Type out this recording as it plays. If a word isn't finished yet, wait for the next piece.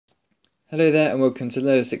Hello there and welcome to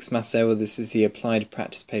Lower 6 Maths A. This is the Applied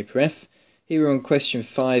Practice Paper F. Here we're on question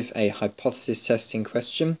 5, a hypothesis testing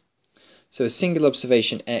question. So a single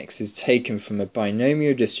observation x is taken from a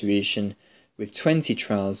binomial distribution with 20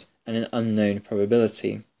 trials and an unknown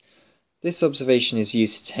probability. This observation is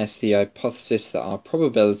used to test the hypothesis that our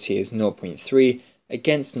probability is 0.3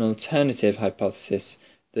 against an alternative hypothesis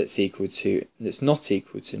that's not equal to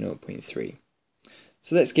 0.3.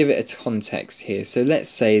 So let's give it a context here. So let's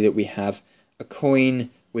say that we have a coin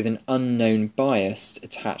with an unknown bias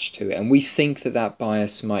attached to it, and we think that that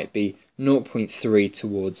bias might be 0.3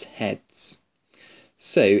 towards heads.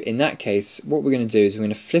 So in that case, what we're going to do is we're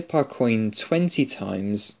going to flip our coin 20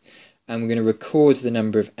 times, and we're going to record the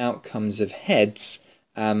number of outcomes of heads.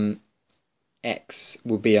 X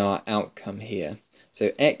will be our outcome here.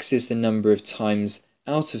 So X is the number of times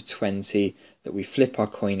out of 20 that we flip our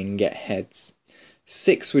coin and get heads.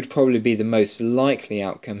 6 would probably be the most likely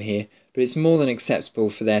outcome here, but it's more than acceptable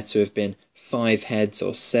for there to have been 5 heads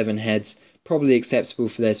or 7 heads, probably acceptable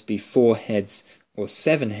for there to be 4 heads or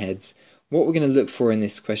 7 heads. What we're going to look for in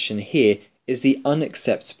this question here is the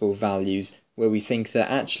unacceptable values, where we think that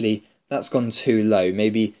actually that's gone too low,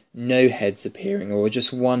 maybe no heads appearing or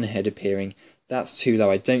just 1 head appearing. That's too low.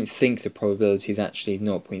 I don't think the probability is actually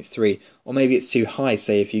 0.3, or maybe it's too high.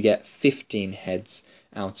 Say if you get 15 heads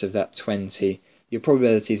out of that 20, your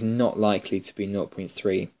probability is not likely to be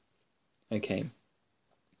 0.3. Okay,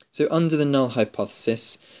 so under the null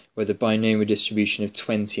hypothesis, where the binomial distribution of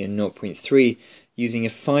 20 and 0.3, using a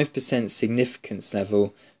 5% significance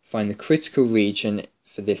level, find the critical region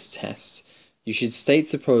for this test. You should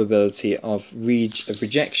state the probability of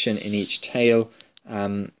rejection in each tail.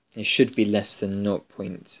 It should be less than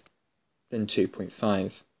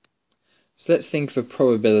 2.5. So let's think of a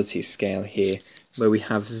probability scale here, where we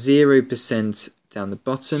have 0% down the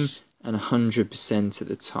bottom and 100% at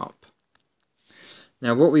the top.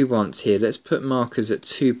 Now what we want here, let's put markers at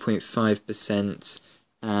 2.5%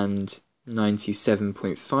 and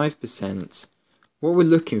 97.5%. What we're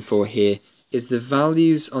looking for here is the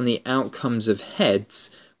values on the outcomes of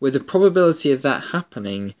heads, where the probability of that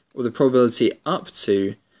happening, or the probability up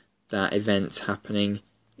to that event happening,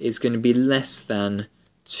 is going to be less than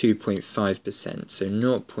 2.5%, so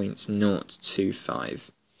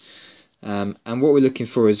 0.025. And what we're looking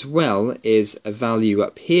for as well is a value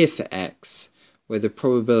up here for x, where the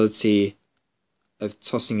probability of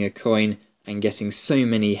tossing a coin and getting so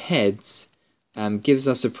many heads gives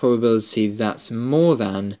us a probability that's more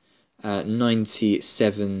than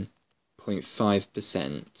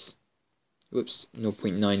 97.5%. Whoops,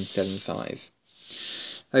 0.975.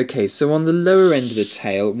 Okay, so on the lower end of the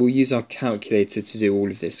tail, we'll use our calculator to do all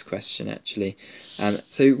of this question actually.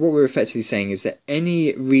 So what we're effectively saying is that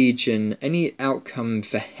any region, any outcome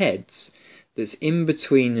for heads that's in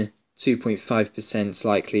between 2.5%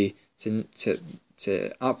 likely to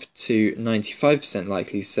up to 95%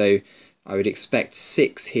 likely, so I would expect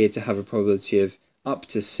 6 here to have a probability of up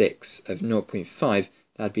to 6 of 0.5,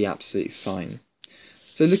 that'd be absolutely fine.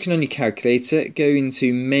 So looking on your calculator, go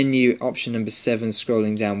into menu, option number 7,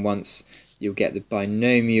 scrolling down once, you'll get the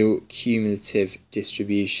binomial cumulative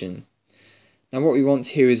distribution. Now what we want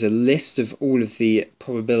here is a list of all of the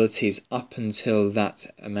probabilities up until that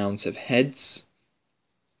amount of heads.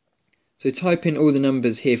 So type in all the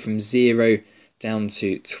numbers here from 0 down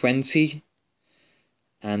to 20,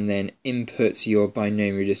 and then input your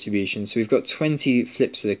binomial distribution. So we've got 20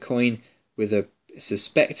 flips of the coin with a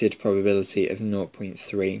suspected probability of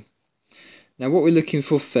 0.3. Now what we're looking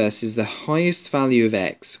for first is the highest value of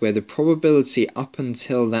x, where the probability up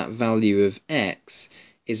until that value of x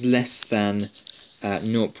is less than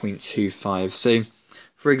 0.25. So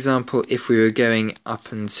for example, if we were going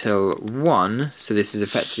up until 1, so this is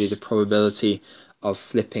effectively the probability of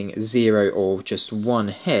flipping 0 or just 1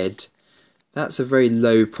 head, that's a very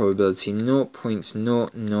low probability,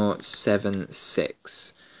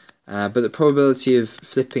 0.0076. But the probability of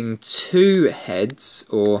flipping 2 heads,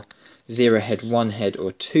 or 0 head, 1 head,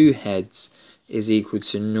 or 2 heads, is equal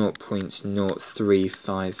to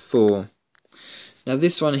 0.0354. Now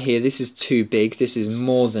this one here, this is too big, this is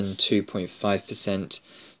more than 2.5%,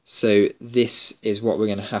 so this is what we're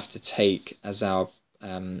going to have to take as our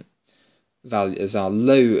value, as our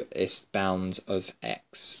lowest bound of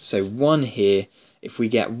x. So 1 here, if we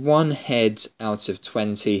get 1 head out of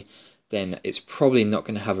 20, then it's probably not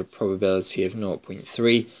going to have a probability of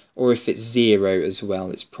 0.3, or if it's 0 as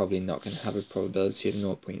well, it's probably not going to have a probability of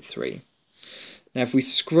 0.3. Now if we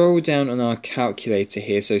scroll down on our calculator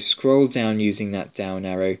here, so scroll down using that down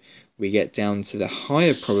arrow, we get down to the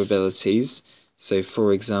higher probabilities. So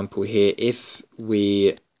for example here, if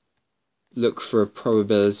we look for a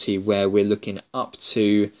probability where we're looking up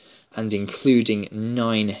to and including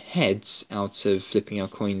 9 heads out of flipping our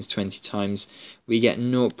coins 20 times, we get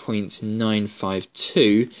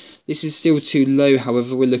 0.952. This is still too low,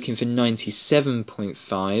 however we're looking for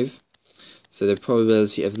 97.5. So the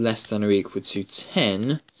probability of less than or equal to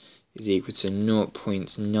 10 is equal to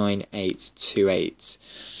 0.9828.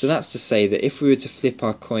 So that's to say that if we were to flip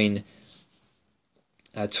our coin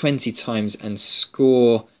 20 times and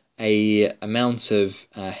score a amount of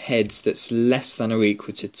heads that's less than or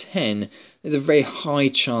equal to 10, there's a very high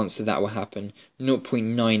chance that that will happen,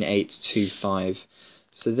 0.9825.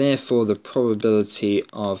 So therefore the probability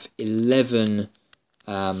of 11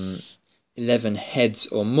 heads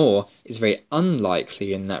or more is very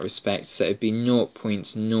unlikely in that respect, so it'd be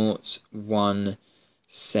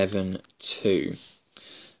 0.0172.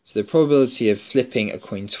 So the probability of flipping a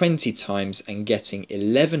coin 20 times and getting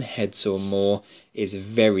 11 heads or more is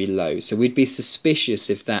very low. So we'd be suspicious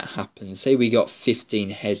if that happened. Say we got 15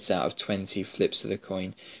 heads out of 20 flips of the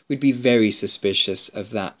coin. We'd be very suspicious of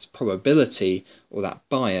that probability or that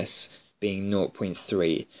bias being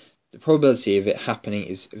 0.3. The probability of it happening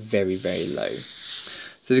is very, very low.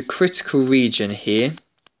 So the critical region here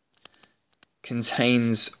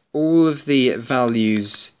contains all of the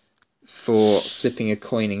values for flipping a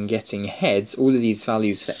coin and getting heads, all of these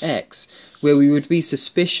values for x, where we would be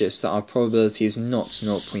suspicious that our probability is not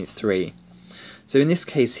 0.3. So in this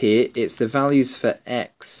case here, it's the values for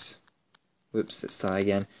x, let's start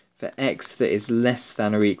again, for x that is less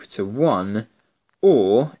than or equal to 1,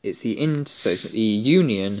 or it's the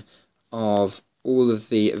union of all of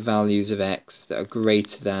the values of x that are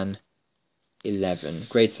greater than 11,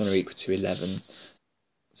 greater than or equal to 11.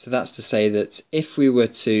 So that's to say that if we were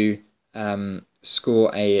to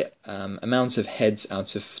score a amount of heads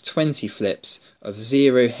out of 20 flips of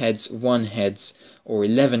 0 heads, 1 heads, or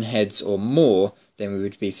 11 heads or more, then we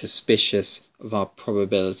would be suspicious of our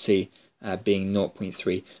probability being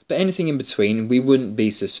 0.3. But anything in between, we wouldn't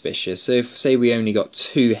be suspicious. So if, say, we only got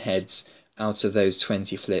 2 heads out of those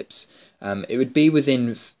 20 flips, it would be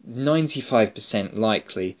within 95%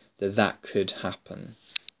 likely that that could happen.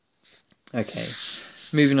 Okay,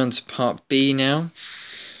 moving on to part B now.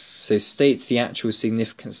 So state the actual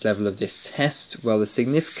significance level of this test. Well, the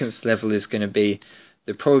significance level is going to be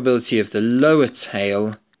the probability of the lower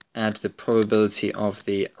tail add the probability of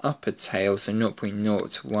the upper tail, so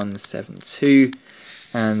 0.0172,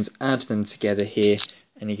 and add them together here,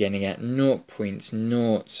 and you're going to get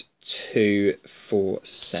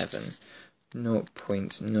 0.0247.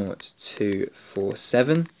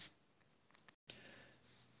 0.0247.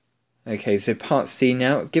 Okay, so part C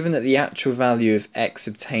now. Given that the actual value of x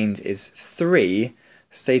obtained is 3,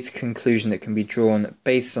 state a conclusion that can be drawn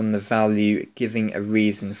based on the value, giving a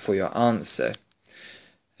reason for your answer.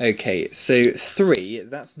 Okay, so 3,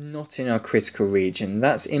 that's not in our critical region.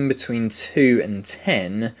 That's in between 2 and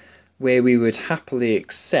 10, where we would happily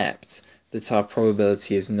accept that our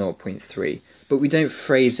probability is 0.3. But we don't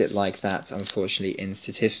phrase it like that, unfortunately, in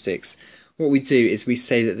statistics. What we do is we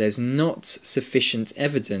say that there's not sufficient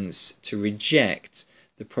evidence to reject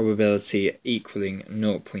the probability equaling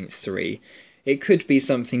 0.3. It could be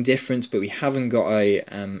something different, but we haven't got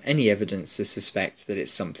any evidence to suspect that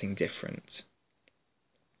it's something different.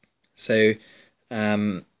 So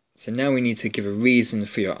now we need to give a reason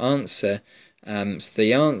for your answer. So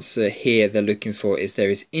the answer here they're looking for is there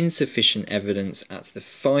is insufficient evidence at the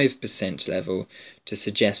 5% level to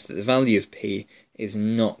suggest that the value of p is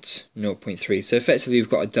not 0.3. So effectively we've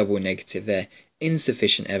got a double negative there.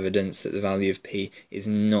 Insufficient evidence that the value of p is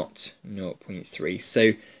not 0.3.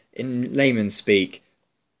 So in layman's speak,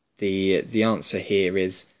 the answer here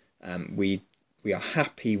is we are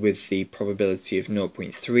happy with the probability of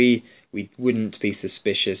 0.3. We wouldn't be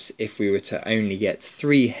suspicious if we were to only get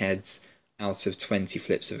 3 heads out of 20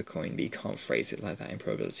 flips of a coin, but you can't phrase it like that in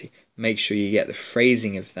probability. Make sure you get the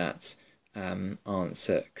phrasing of that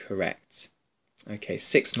answer correct. Okay,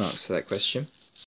 6 marks for that question.